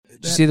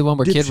Did you see the one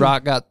where Kid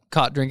Rock got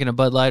caught drinking a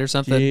Bud Light or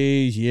something?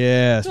 Jeez,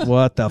 yes.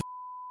 What the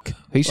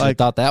He should have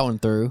thought that one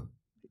through.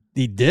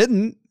 He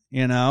didn't,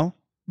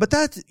 But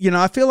that's,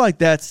 I feel like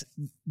that's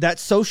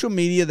social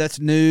media, that's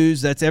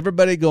news, that's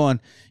everybody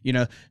going,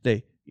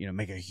 they,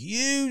 make a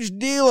huge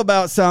deal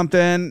about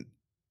something.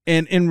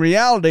 And in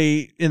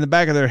reality, in the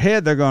back of their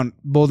head, they're going,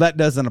 well, that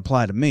doesn't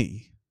apply to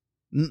me.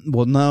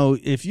 Well, no,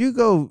 if you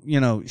go,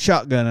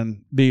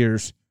 shotgunning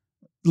beers,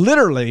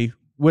 literally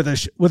with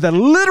a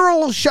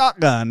literal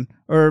shotgun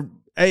or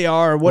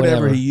AR or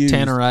whatever he used.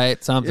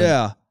 Tannerite, something.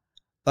 Yeah.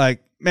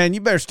 Like, man,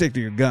 you better stick to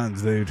your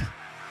guns, dude.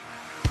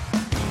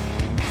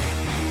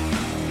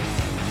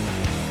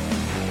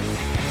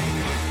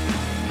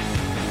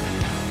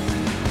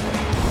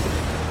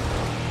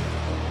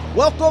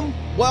 Welcome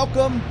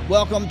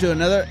to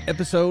another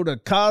episode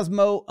of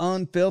Kosmo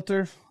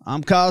Unfiltered.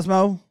 I'm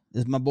Kosmo.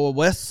 This is my boy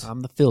Wes.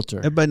 I'm the filter.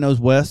 Everybody knows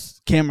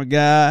Wes. Camera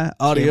guy,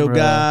 audio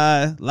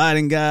guy,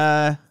 lighting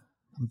guy.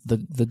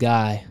 The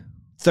guy.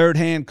 Third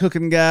hand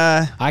cooking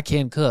guy. I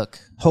can cook.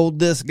 Hold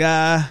this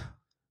guy.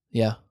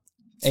 Yeah.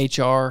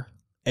 HR.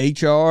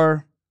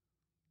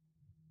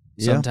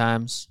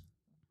 Sometimes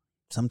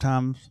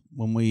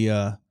when we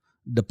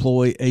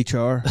deploy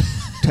HR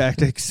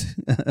tactics.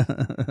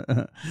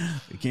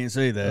 You can't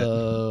say that.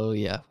 Oh,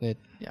 yeah.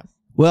 Yeah.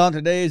 Well, in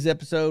today's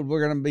episode, we're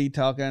going to be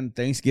talking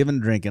Thanksgiving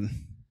drinking.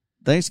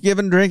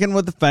 Thanksgiving drinking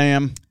with the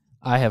fam.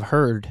 I have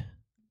heard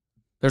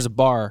there's a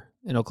bar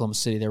in Oklahoma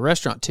City. They're a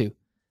restaurant too,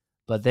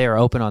 but they are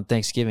open on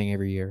Thanksgiving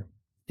every year.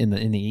 In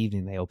the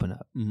evening, they open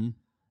up. Mm-hmm.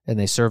 And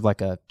they serve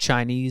like a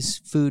Chinese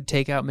food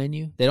takeout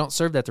menu. They don't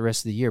serve that the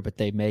rest of the year, but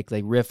they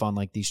riff on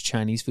like these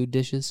Chinese food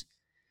dishes.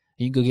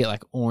 You can go get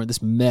like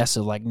this mess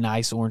of like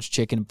nice orange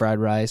chicken and fried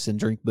rice and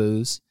drink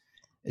booze.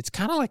 It's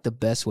kind of like the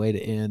best way to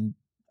end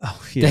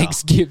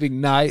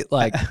Thanksgiving night.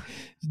 Like,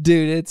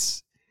 dude,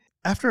 it's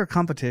after a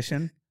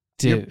competition,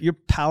 dude, your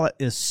palate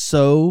is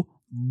so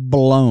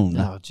blown.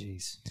 Oh,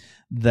 jeez,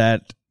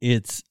 that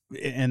it's,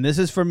 and this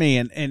is for me,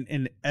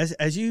 and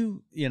as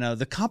you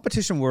the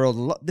competition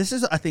world. This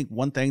is, I think,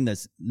 one thing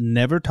that's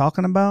never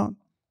talking about.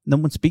 No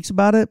one speaks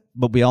about it,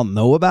 but we all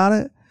know about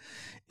it.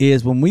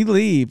 Is when we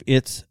leave,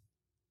 it's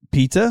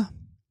pizza,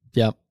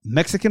 yep,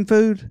 Mexican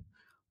food,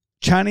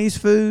 Chinese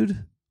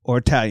food, or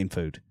Italian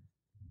food.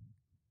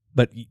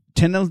 But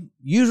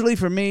usually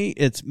for me,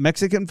 it's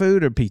Mexican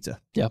food or pizza.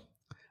 Yep.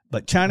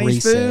 But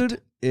Chinese food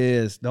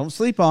is, don't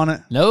sleep on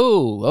it.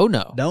 No, oh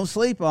no, don't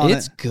sleep on it.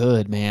 It's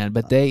good, man.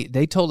 But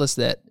they told us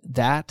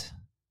that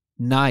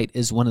night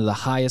is one of the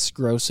highest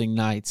grossing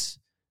nights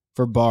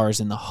for bars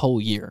in the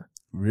whole year.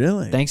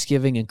 Really?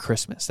 Thanksgiving and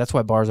Christmas. That's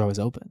why bars are always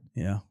open.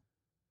 Yeah.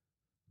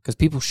 Because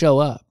people show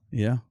up.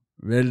 Yeah.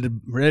 Ready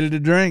to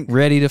drink.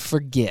 Ready to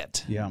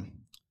forget. Yeah.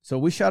 So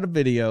we shot a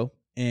video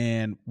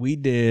and we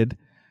did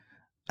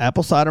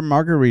apple cider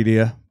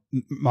margarita,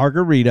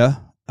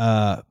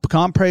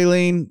 pecan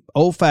praline,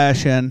 old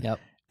fashioned, yep,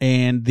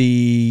 and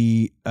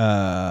the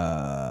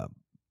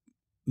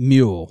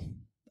mule.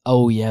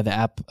 Oh yeah, the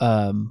I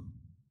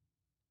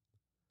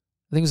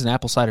think it was an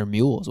apple cider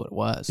mule is what it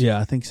was. Yeah,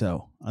 I think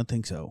so.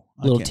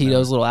 Little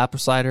Tito's, little apple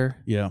cider.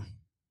 Yeah.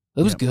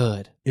 It was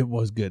good. It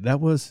was good. That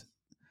was,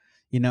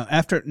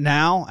 after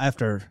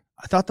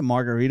I thought the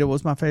margarita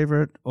was my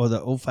favorite, or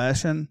the old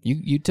fashioned.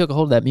 You took a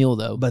hold of that mule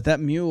though. But that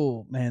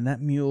mule,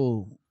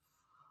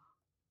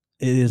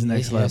 it is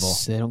next level.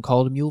 They don't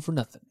call it a mule for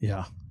nothing.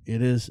 Yeah,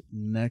 it is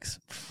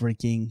next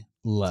freaking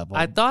level.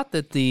 I thought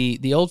that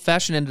the old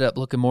fashioned ended up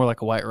looking more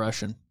like a White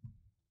Russian.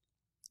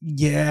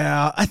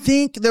 Yeah, I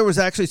think there was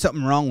actually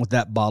something wrong with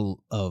that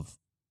bottle of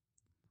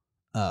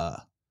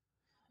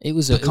it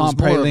was more of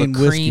a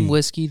cream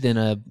whiskey than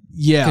a...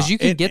 Yeah. Because you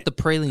can get the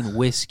praline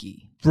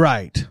whiskey.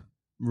 Right.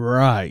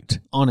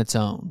 On its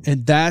own.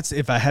 And that's,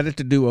 if I had it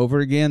to do over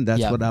again,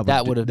 that's what I would do.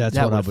 That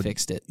would have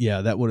fixed it.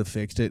 Yeah, that would have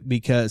fixed it,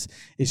 because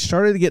it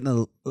started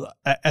getting,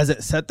 as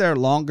it sat there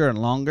longer and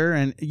longer,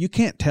 and you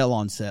can't tell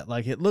on set.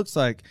 Like, it looks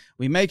like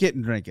we make it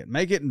and drink it,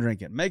 make it and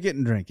drink it, make it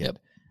and drink it. Yep.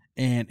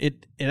 And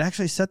it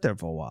actually sat there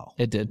for a while.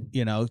 It did.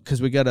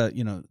 Because we got to,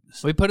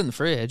 we put it in the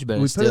fridge, but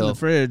we put it in the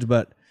fridge,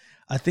 but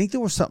I think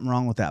there was something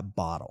wrong with that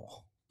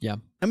bottle. Yeah.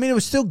 I mean, it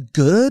was still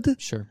good.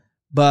 Sure.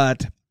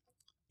 But,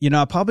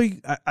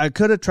 I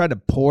could have tried to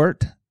pour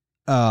it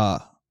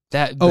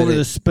over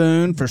the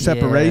spoon for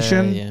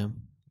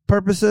separation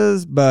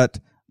purposes, but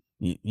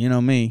you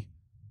know me,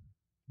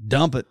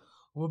 dump it.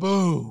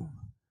 Whoa.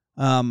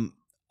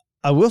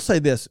 I will say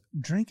this,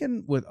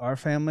 drinking with our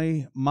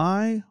family,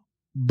 my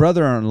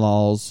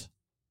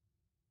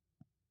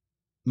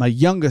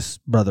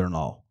youngest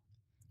brother-in-law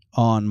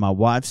on my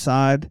wife's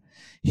side,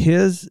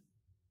 his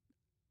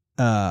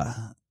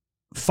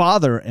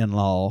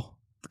father-in-law,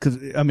 because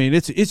I mean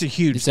it's a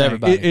huge thing.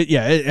 Everybody.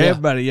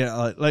 Everybody.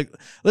 Yeah, like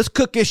let's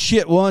cook this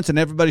shit once and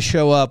everybody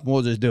show up and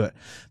we'll just do it.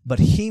 But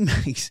he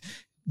makes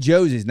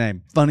Josie's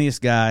name,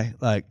 funniest guy.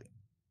 Like,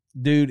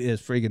 dude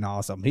is freaking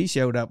awesome. He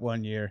showed up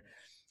one year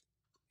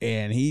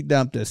and he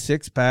dumped a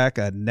 6-pack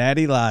of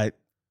Natty Light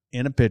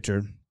in a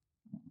pitcher,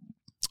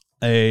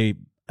 a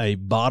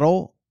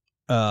bottle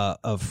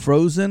of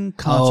frozen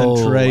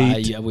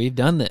concentrate. Yeah, we've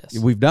done this.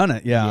 We've done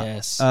it, yeah.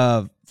 Yes.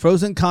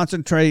 Frozen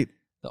concentrate.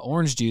 The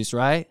orange juice,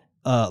 right?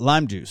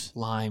 Lime juice.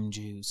 Lime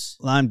juice.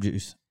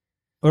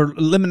 Or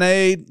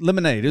lemonade.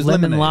 It was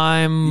Lemon, lemonade.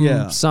 lime.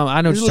 Yeah.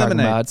 I know what you're talking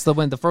lemonade. about. It's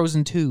the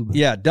frozen tube.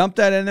 Yeah, dump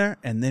that in there,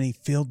 and then he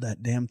filled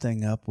that damn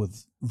thing up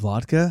with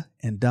vodka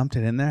and dumped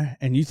it in there.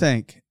 And you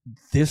think,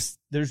 there's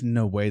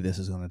no way this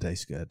is going to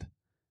taste good.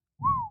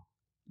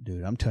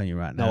 Dude, I'm telling you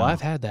right now. No,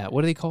 I've had that.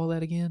 What do they call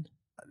that again?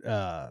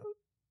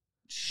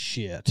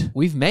 Shit.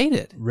 We've made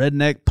it.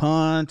 Redneck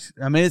punch.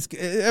 I mean,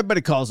 everybody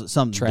calls it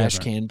something Trash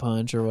different. can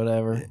punch or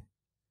whatever.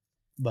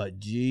 But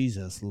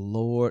Jesus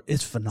Lord,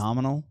 it's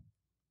phenomenal.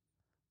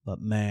 But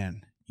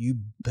man, you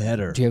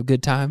better. Do you have a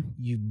good time?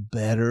 You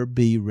better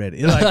be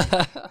ready. Like,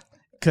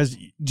 because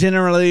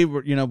generally,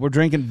 we're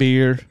drinking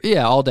beer.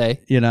 Yeah, all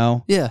day.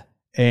 Yeah.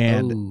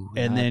 And Ooh,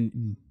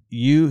 then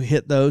you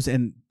hit those,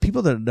 and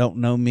people that don't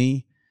know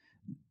me,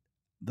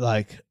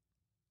 like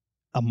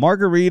a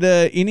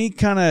margarita, any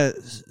kind of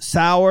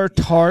sour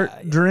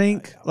tart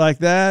drink like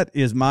that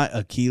is my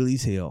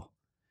Achilles heel.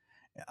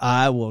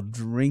 I will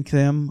drink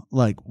them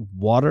like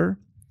water.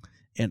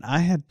 And I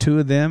had 2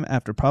 of them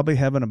after probably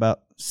having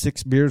about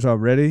 6 beers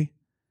already.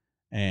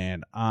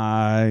 And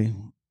I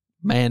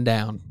Man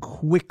down.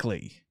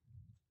 quickly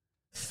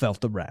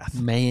felt the wrath.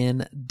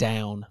 Man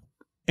down.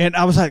 And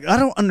I was like, I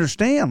don't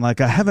understand.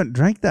 Like, I haven't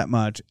drank that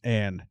much.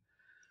 And,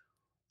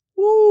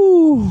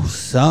 woo,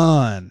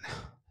 son.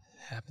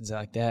 Happens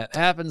like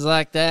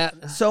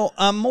that. So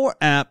I'm more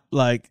apt,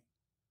 like,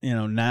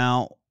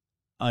 now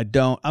I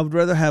would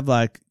rather have,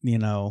 like,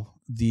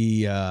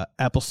 the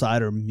apple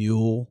cider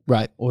mule.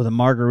 Right. Or the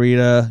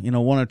margarita, 1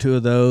 or 2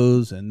 of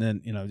those, and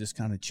then, just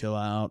kind of chill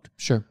out.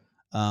 Sure.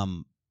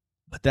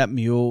 But that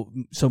mule,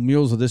 so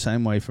mules are the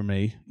same way for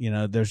me.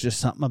 There's just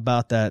something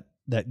about that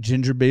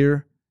ginger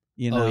beer,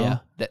 Oh, yeah.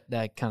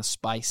 That kind of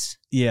spice.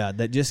 Yeah,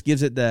 that just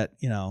gives it that,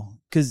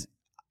 because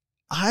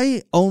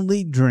I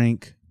only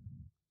drink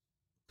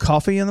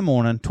coffee in the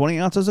morning, 20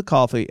 ounces of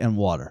coffee and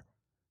water.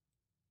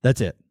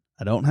 That's it.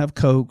 I don't have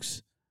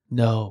Cokes.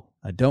 No.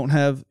 I don't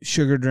have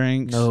sugar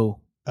drinks. No.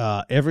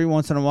 Every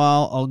once in a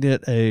while, I'll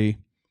get the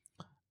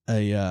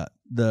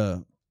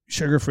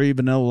sugar-free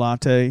vanilla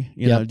latte,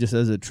 just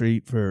as a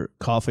treat for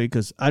coffee,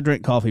 because I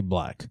drink coffee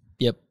black.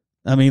 Yep.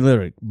 I mean,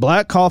 literally,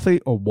 black coffee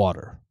or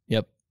water.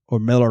 Yep. Or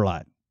Miller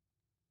Lite.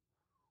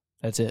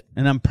 That's it.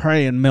 And I'm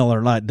praying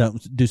Miller Lite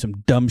don't do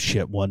some dumb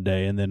shit one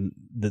day, and then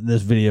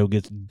this video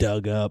gets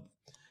dug up,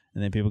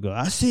 and then people go,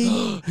 I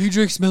see. He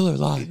drinks Miller He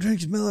Lite.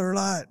 drinks Miller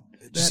Lite.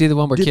 Did you see the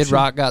one where Kid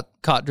Rock got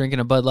caught drinking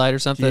a Bud Light or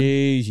something?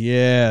 Jeez,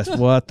 yes.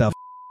 What the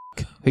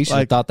He should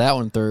have thought that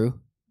one through.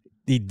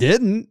 He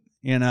didn't,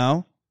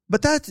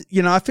 But that's,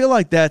 I feel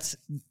like that's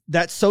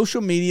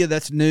social media,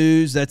 that's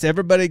news, that's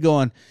everybody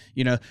going,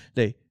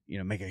 they,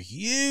 make a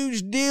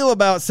huge deal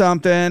about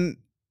something.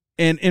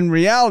 And in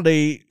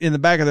reality, in the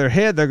back of their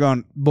head, they're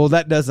going, well,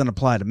 that doesn't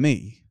apply to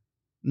me.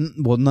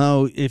 Well,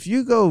 no, if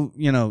you go,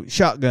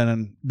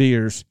 shotgunning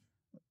beers,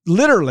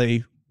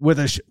 literally with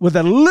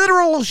a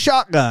literal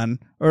shotgun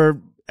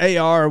or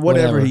AR or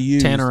whatever he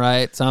used.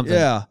 Tannerite, something.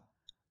 Yeah.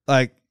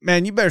 Like,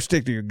 man, you better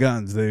stick to your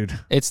guns, dude.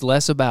 It's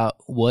less about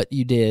what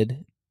you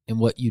did and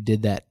what you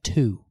did that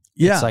to.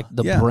 Yeah. It's like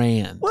the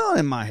brand. Well,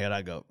 in my head,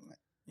 I go,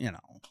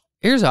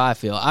 Here's how I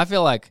feel. I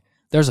feel like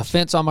there's a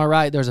fence on my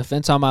right, there's a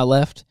fence on my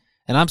left,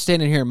 and I'm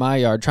standing here in my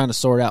yard trying to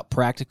sort out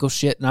practical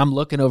shit, and I'm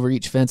looking over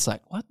each fence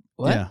like, what?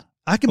 Yeah.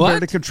 I can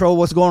barely control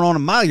what's going on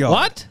in my yard.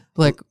 What?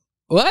 Like,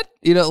 what?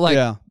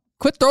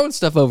 Quit throwing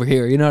stuff over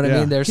here. You know what I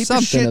mean? There's Keep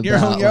something shit in about your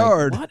own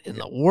yard. what in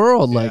the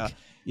world? Yeah.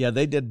 Yeah,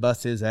 they did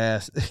bust his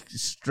ass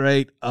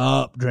straight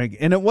up drinking.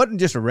 And it wasn't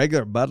just a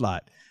regular Bud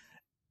Light.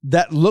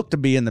 That looked to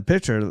be in the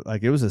picture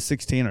like it was a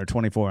 16 or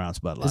 24-ounce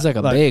Bud Light. It's like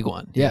a big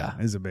one. Yeah.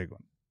 It's a big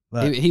one.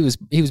 He was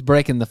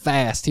breaking the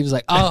fast. He was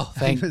like, oh,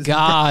 thank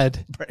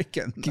God.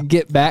 Breaking. Can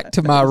get back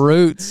to my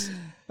roots.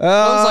 Oh.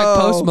 I was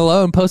like Post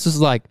Malone. Post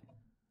was like,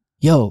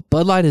 yo,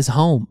 Bud Light is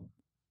home.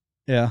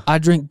 Yeah. I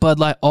drink Bud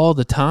Light all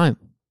the time.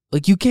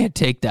 Like, you can't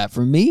take that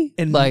from me.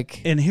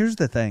 And here's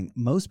the thing.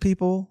 Most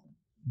people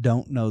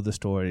don't know the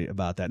story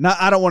about that. Now,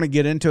 I don't want to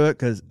get into it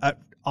because,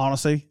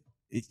 honestly,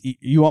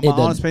 you want my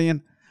honest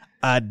opinion?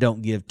 I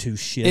don't give 2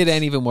 shits. It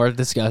ain't even worth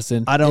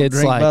discussing. I don't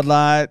drink Bud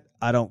Light.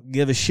 I don't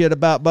give a shit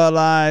about Bud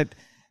Light.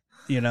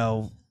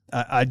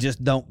 I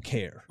just don't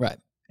care. Right.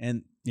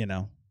 And,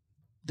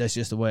 that's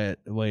just the way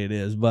it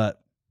is.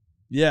 But,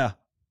 yeah,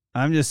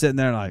 I'm just sitting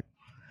there like,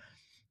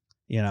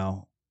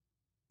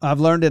 I've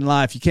learned in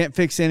life, you can't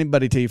fix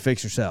anybody till you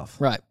fix yourself.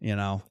 Right.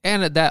 And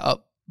at that,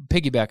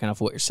 piggybacking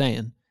off what you're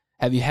saying,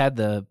 have you had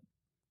the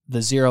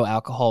zero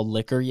alcohol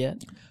liquor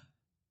yet?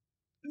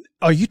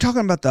 Are you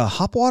talking about the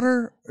hop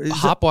water?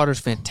 Hop water's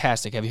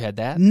fantastic. Have you had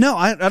that? No,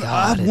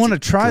 I want to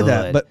try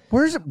that. But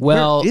where is it?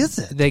 Well, where is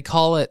it? They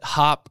call it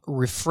hop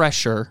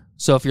refresher.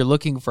 So if you're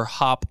looking for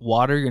hop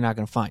water, you're not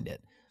going to find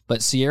it.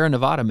 But Sierra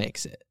Nevada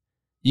makes it.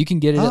 You can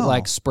get it at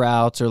like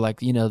Sprouts or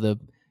like,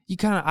 You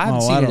kind of, I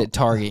haven't seen it at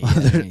Target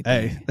yet.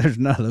 Hey, there's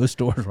none of those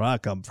stores where I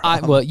come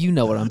from. Well, you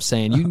know what I'm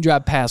saying. You can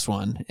drive past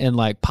one and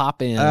like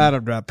pop in. I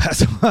don't drive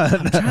past one.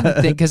 I'm trying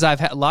to think because I've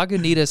had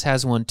Lagunitas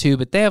has one too,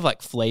 but they have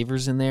like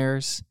flavors in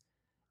theirs,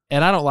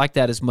 and I don't like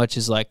that as much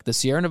as like the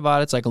Sierra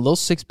Nevada. It's like a little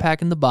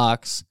 6-pack in the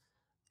box,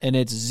 and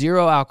it's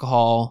 0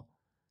 alcohol,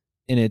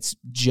 and it's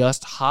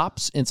just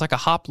hops. And it's like a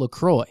hop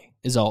LaCroix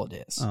is all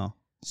it is. Oh,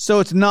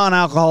 so it's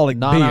non-alcoholic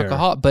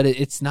beer. But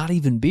it's not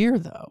even beer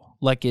though.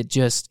 Like it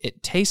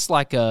tastes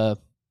like a.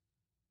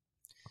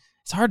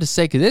 It's hard to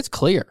say because it's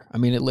clear. I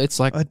mean, it's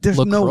like there's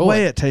LaCroix. no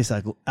way it tastes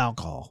like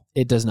alcohol.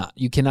 It does not.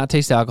 You cannot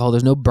taste alcohol.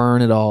 There's no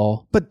burn at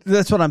all. But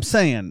that's what I'm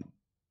saying.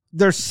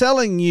 They're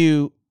selling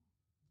you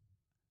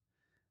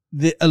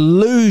the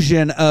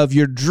illusion of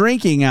you're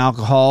drinking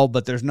alcohol,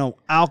 but there's no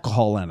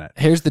alcohol in it.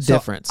 Here's the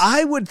difference.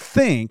 I would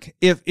think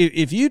if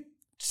you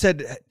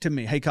said to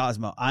me, "Hey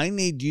Cosmo, I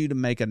need you to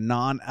make a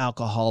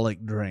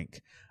non-alcoholic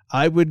drink,"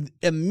 I would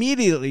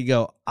immediately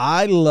go,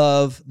 I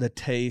love the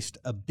taste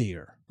of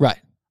beer. Right.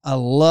 I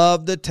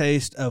love the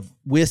taste of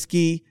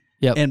whiskey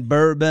and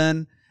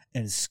bourbon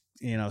and,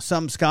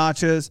 some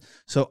scotches.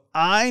 So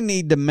I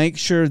need to make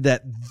sure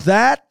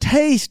that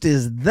taste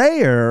is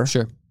there.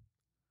 Sure.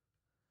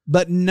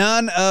 But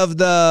none of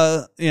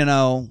the,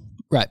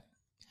 Right.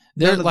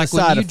 They're like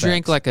when you effects.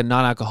 drink like a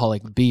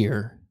non-alcoholic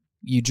beer,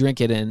 you drink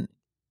it and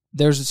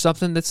there's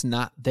something that's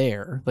not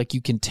there. Like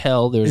you can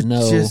tell there's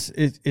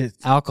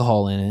it's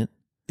alcohol in it.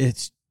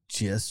 It's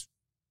just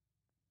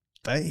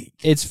fake.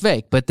 It's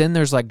fake. But then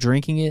there's like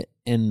drinking it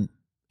and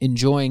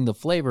enjoying the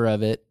flavor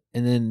of it.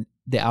 And then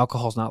the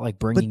alcohol's not like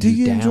bringing you down. But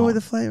do you enjoy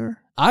the flavor?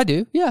 I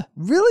do. Yeah.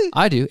 Really?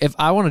 I do. If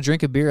I want to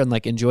drink a beer and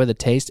like enjoy the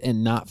taste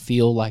and not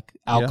feel like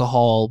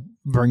alcohol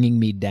bringing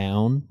me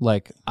down,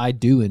 like I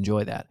do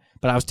enjoy that.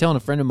 But I was telling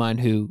a friend of mine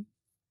who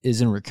is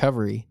in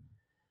recovery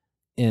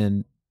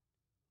and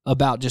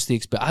about just the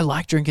experience. I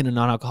like drinking a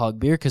non-alcoholic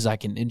beer because I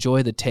can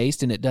enjoy the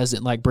taste and it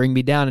doesn't like bring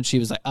me down. And she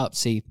was like, "Oh,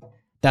 see,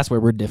 that's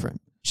where we're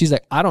different." She's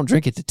like, "I don't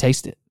drink it to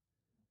taste it."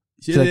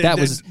 She's like,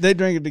 they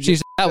drink it to she's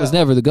like, that was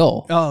never the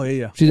goal. Oh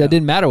yeah. She's like, it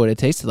didn't matter what it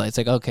tasted like. It's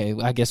like, okay,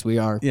 I guess we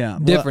are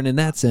different in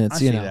that sense. I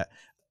see that.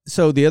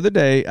 So the other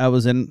day I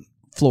was in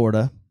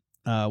Florida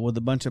with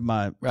a bunch of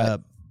my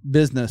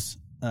business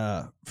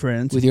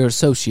friends. With your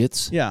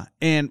associates. Yeah.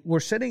 And we're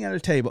sitting at a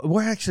table.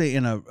 We're actually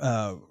in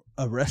a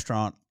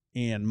restaurant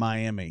in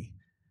Miami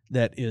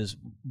that is,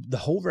 the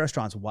whole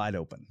restaurant's wide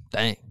open.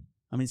 Dang.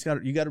 I mean,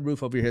 you got a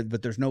roof over your head,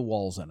 but there's no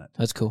walls in it.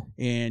 That's cool.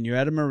 And you're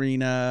at a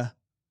marina,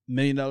 $1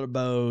 million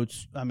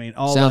boats. I mean,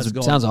 all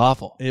sounds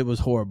awful. It was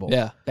horrible.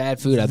 Yeah. Bad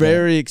food.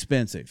 Very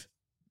expensive.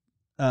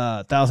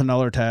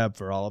 $1,000 tab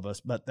for all of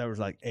us, but there was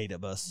like 8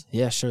 of us.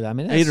 Yeah, sure. I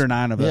mean, 8 or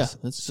 9 of us.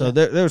 So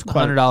there was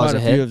quite a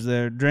few of us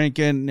there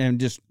drinking and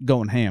just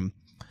going ham.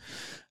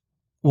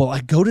 Well, I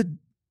go to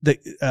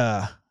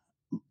the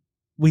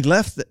we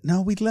left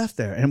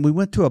there and we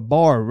went to a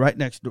bar right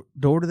next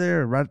door to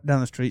there, right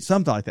down the street,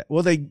 something like that.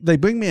 Well, they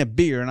bring me a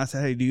beer and I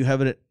said, "Hey, do you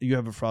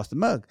have a frosted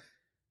mug?"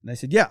 And they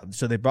said, "Yeah."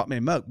 So they brought me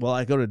a mug. Well,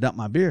 I go to dump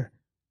my beer.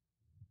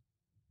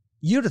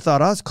 You'd have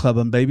thought I was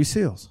clubbing baby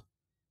seals.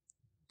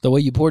 The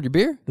way you poured your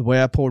beer? The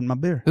way I poured my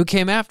beer. Who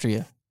came after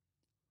you?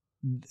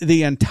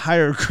 The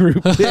entire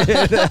group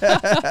did.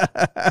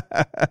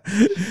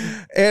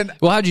 And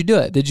well, how'd you do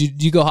it? Did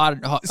you go hot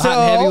and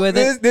heavy with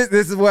it?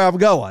 This is where I'm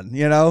going,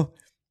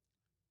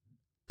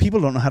 People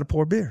don't know how to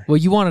pour beer. Well,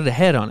 you wanted a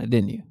head on it,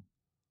 didn't you?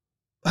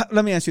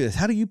 Let me ask you this.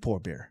 How do you pour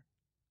beer?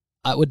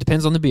 It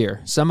depends on the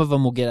beer. Some of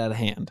them will get out of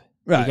hand.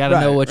 Right, you got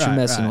to know what you're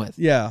messing with.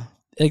 Yeah.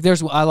 Like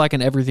I like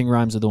an Everything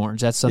Rhymes with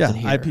Orange. That's something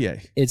here.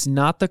 IPA. It's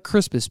not the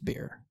crispest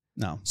beer.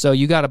 No. So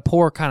you got to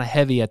pour kind of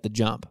heavy at the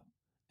jump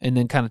and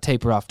then kind of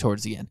taper off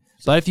towards the end.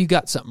 But if you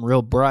got something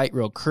real bright,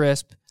 real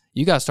crisp,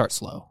 you got to start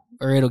slow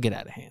or it'll get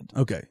out of hand.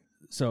 Okay.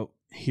 So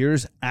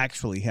here's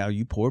actually how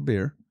you pour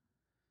beer.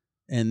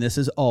 And this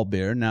is all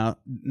beer. Now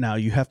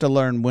you have to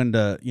learn when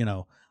to,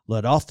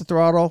 let off the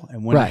throttle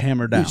and when to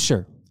hammer down.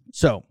 Sure.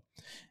 So,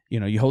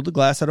 you hold the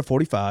glass at a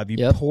 45,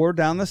 you pour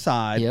down the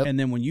side, and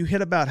then when you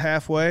hit about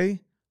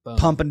halfway,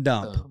 pump and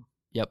dump. Boom.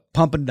 Yep.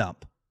 Pump and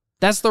dump.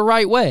 That's the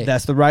right way.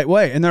 That's the right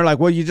way. And they're like,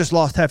 "Well, you just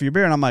lost half your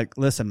beer." And I'm like,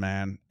 "Listen,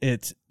 man,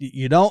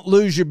 you don't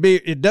lose your beer.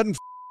 It doesn't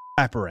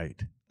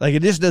evaporate. Like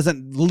it just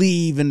doesn't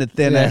leave into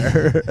thin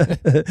air."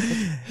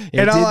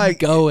 And I'm like,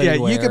 go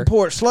anywhere. You can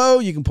pour it slow,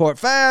 you can pour it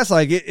fast.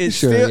 Like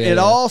it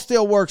all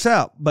still works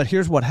out. But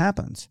here's what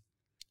happens.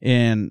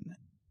 And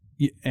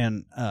you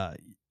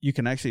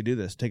can actually do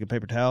this. Take a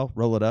paper towel,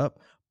 roll it up,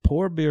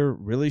 pour beer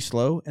really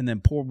slow, and then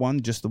pour one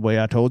just the way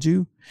I told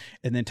you.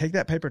 And then take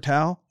that paper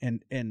towel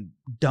and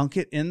dunk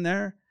it in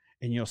there,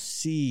 and you'll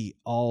see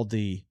all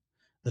the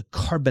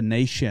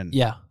carbonation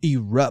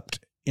erupt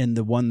in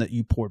the one that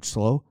you poured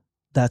slow.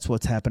 That's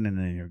what's happening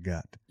in your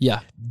gut.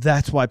 Yeah.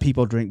 That's why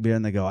people drink beer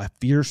and they go, I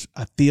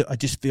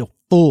just feel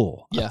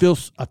full. Yeah.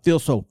 I feel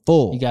so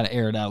full. You got to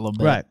air it out a little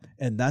bit. Right.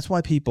 And that's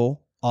why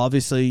people,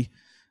 obviously,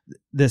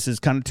 this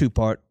is kind of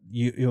 2-part.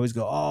 you always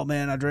go, oh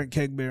man, I drink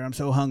keg beer, I'm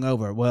so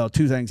hungover. Well,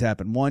 two things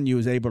happen. One, you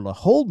was able to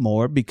hold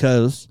more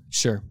because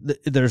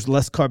there's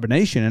less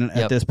carbonation in it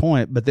at this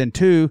point. But then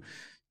two,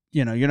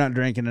 you're not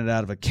drinking it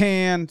out of a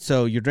can,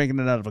 so you're drinking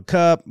it out of a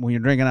cup. When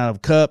you're drinking out of a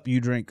cup, you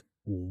drink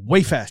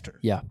way faster.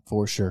 Yeah,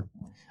 for sure.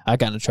 I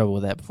got into trouble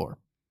with that before.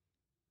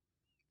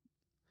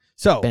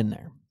 So been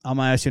there. I'm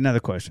gonna ask you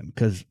another question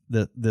because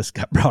this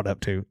got brought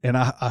up too, and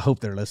I hope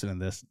they're listening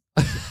to this.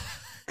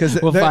 Because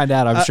we'll find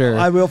out. I'm sure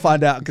I will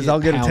find out because I'll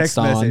get a text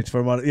message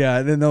from one. Yeah,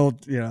 and then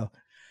they'll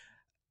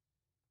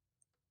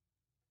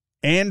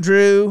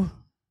Andrew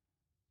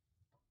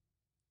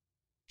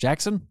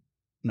Jackson.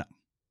 No.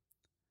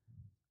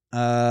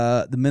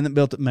 The man that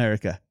built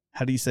America.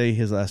 How do you say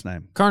his last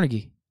name?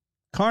 Carnegie.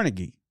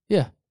 Carnegie.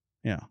 Yeah.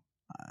 Yeah.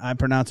 I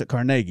pronounce it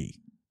Carnegie.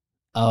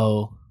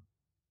 Oh.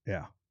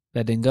 Yeah.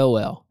 That didn't go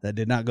well. That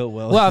did not go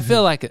well. Well, I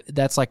feel like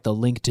that's like the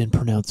LinkedIn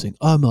pronouncing.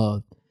 I'm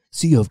a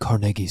CEO of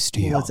Carnegie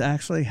Steel. Well, it's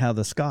actually how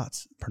the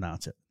Scots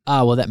pronounce it.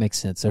 Ah, well, that makes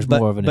sense. There's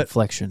more of an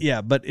inflection.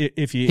 Yeah, but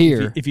if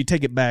you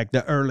take it back,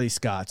 the early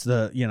Scots,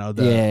 the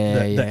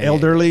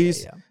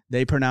elderlies,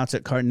 they pronounce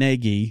it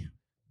Carnegie,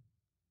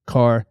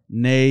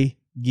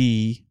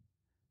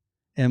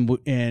 and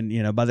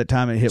by the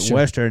time it hit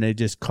Western, it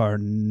just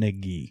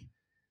Carnegie.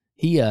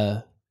 He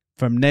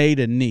from nay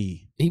to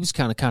knee. He was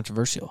kind of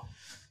controversial.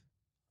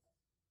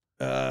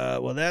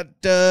 Well,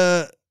 that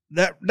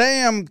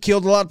dam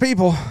killed a lot of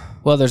people.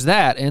 Well, there's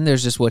that, and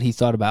there's just what he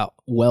thought about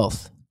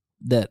wealth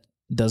that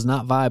does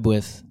not vibe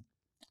with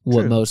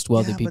what most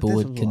wealthy people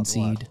would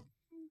concede.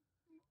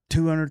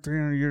 200,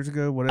 300 years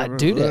ago, whatever.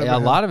 A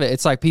lot of it,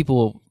 it's like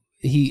people,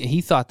 he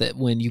thought that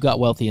when you got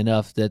wealthy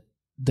enough that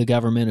the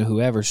government or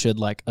whoever should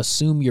like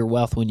assume your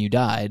wealth when you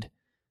died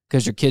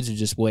because your kids would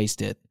just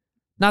waste it.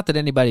 Not that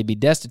anybody be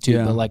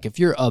destitute, but like if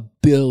you're a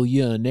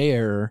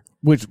billionaire.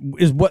 Which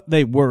is what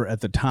they were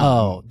at the time.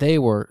 Oh, they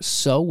were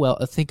so well.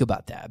 Think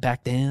about that.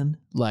 Back then,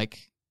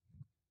 like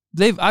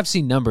I've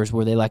seen numbers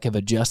where they like have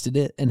adjusted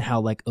it and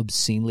how like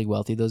obscenely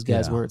wealthy those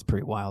guys were. It's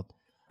pretty wild.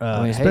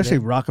 Especially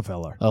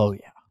Rockefeller. Oh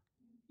yeah.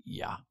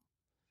 Yeah.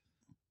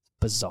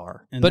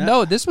 Bizarre. But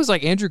no, this was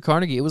like Andrew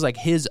Carnegie. It was like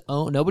his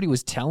own. Nobody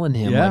was telling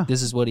him like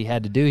this is what he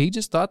had to do. He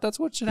just thought that's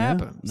what should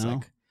happen. It's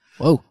like,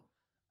 whoa.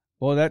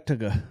 Well, that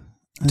took a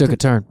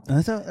turn.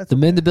 That's the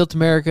Men That Built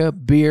America,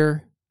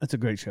 beer. That's a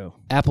great show.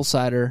 Apple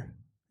cider.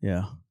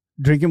 Yeah.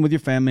 Drinking with your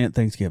family at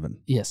Thanksgiving.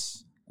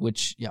 Yes.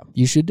 Which,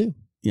 you should do.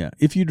 Yeah.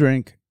 If you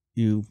drink,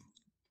 one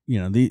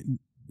of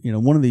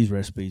these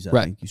recipes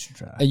I think you should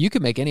try. And you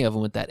can make any of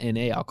them with that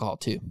NA alcohol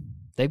too.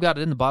 They've got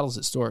it in the bottles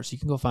at stores. You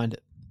can go find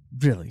it.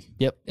 Really?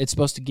 Yep. It's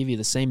supposed to give you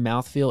the same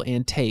mouthfeel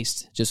and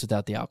taste just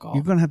without the alcohol.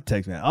 You're going to have to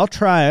take that. I'll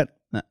try it.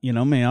 You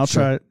know me. I'll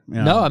try it.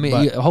 No, I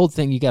mean, the whole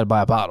thing, you got to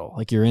buy a bottle.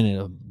 Like you're in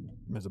it.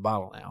 There's a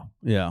bottle now.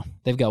 Yeah.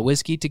 They've got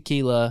whiskey,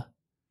 tequila,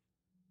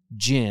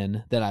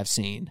 gin that I've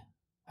seen.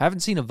 I haven't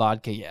seen a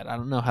vodka yet. I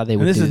don't know how they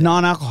would do this is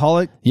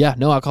non-alcoholic? Yeah,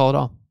 no alcohol at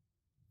all.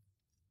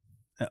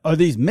 Are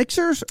these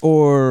mixers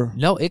or?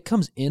 No, it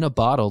comes in a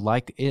bottle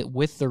like it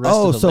with the rest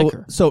of the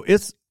liquor. So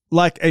it's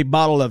like a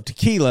bottle of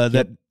tequila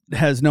that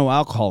has no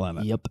alcohol in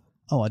it. Yep.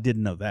 Oh, I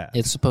didn't know that.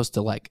 It's supposed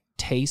to like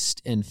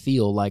taste and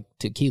feel like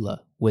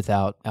tequila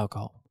without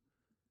alcohol.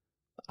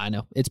 I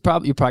know. You're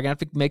probably gonna have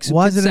to make some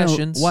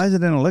concessions. Why is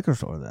it in a liquor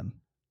store then?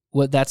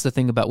 Well, that's the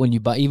thing about when you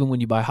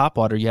buy hot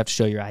water, you have to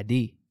show your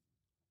ID.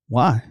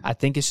 Why? I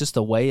think it's just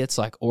the way it's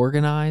like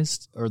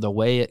organized or the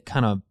way it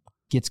kind of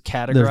gets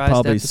categorized. There's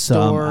probably at the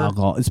some store.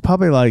 alcohol. It's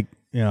probably like,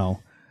 an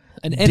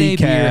NA beer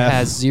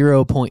has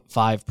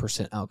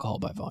 0.5% alcohol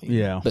by volume.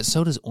 Yeah. But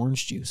so does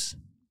orange juice.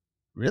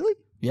 Really?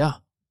 Yeah.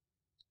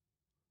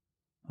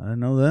 I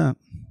didn't know that.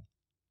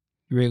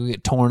 You ready to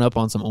get torn up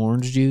on some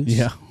orange juice?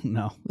 Yeah.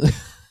 No.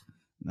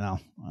 No,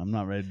 I'm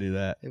not ready to do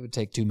that. It would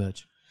take too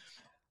much.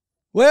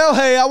 Well,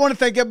 hey, I want to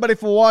thank everybody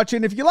for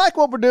watching. If you like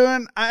what we're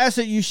doing, I ask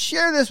that you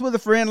share this with a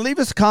friend. Leave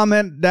us a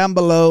comment down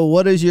below.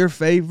 What is your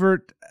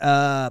favorite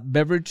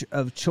beverage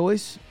of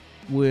choice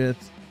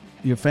with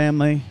your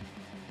family?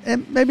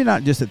 And maybe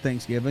not just at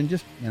Thanksgiving,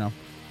 just,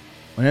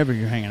 whenever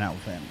you're hanging out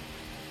with family.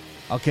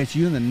 I'll catch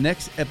you in the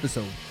next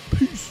episode.